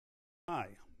Hi,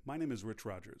 my name is Rich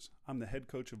Rogers. I'm the head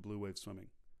coach of Blue Wave Swimming.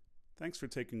 Thanks for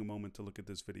taking a moment to look at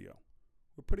this video.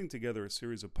 We're putting together a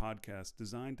series of podcasts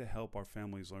designed to help our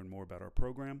families learn more about our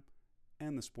program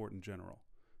and the sport in general.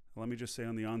 Now, let me just say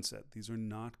on the onset, these are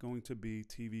not going to be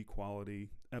TV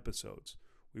quality episodes.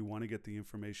 We want to get the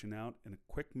information out in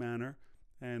a quick manner,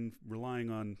 and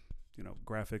relying on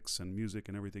graphics and music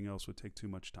and everything else would take too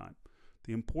much time.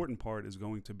 The important part is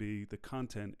going to be the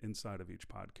content inside of each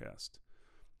podcast.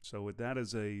 So with that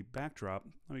as a backdrop,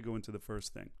 let me go into the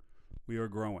first thing. We are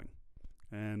growing,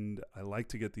 and I like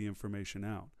to get the information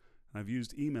out. And I've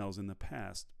used emails in the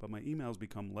past, but my emails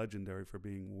become legendary for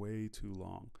being way too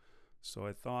long. So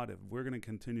I thought if we're going to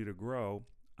continue to grow,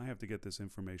 I have to get this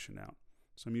information out.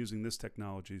 So I'm using this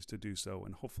technologies to do so,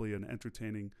 and hopefully an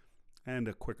entertaining and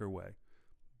a quicker way.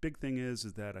 Big thing is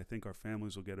that I think our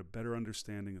families will get a better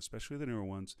understanding, especially the newer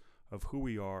ones, of who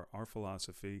we are, our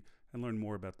philosophy, and learn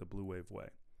more about the Blue Wave way.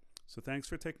 So thanks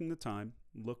for taking the time.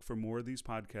 Look for more of these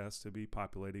podcasts to be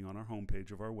populating on our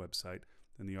homepage of our website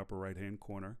in the upper right-hand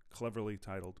corner, cleverly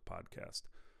titled Podcast.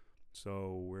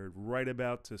 So we're right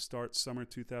about to start summer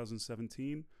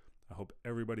 2017. I hope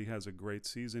everybody has a great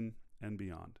season and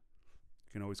beyond.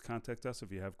 You can always contact us if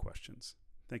you have questions.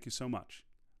 Thank you so much,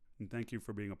 and thank you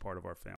for being a part of our family.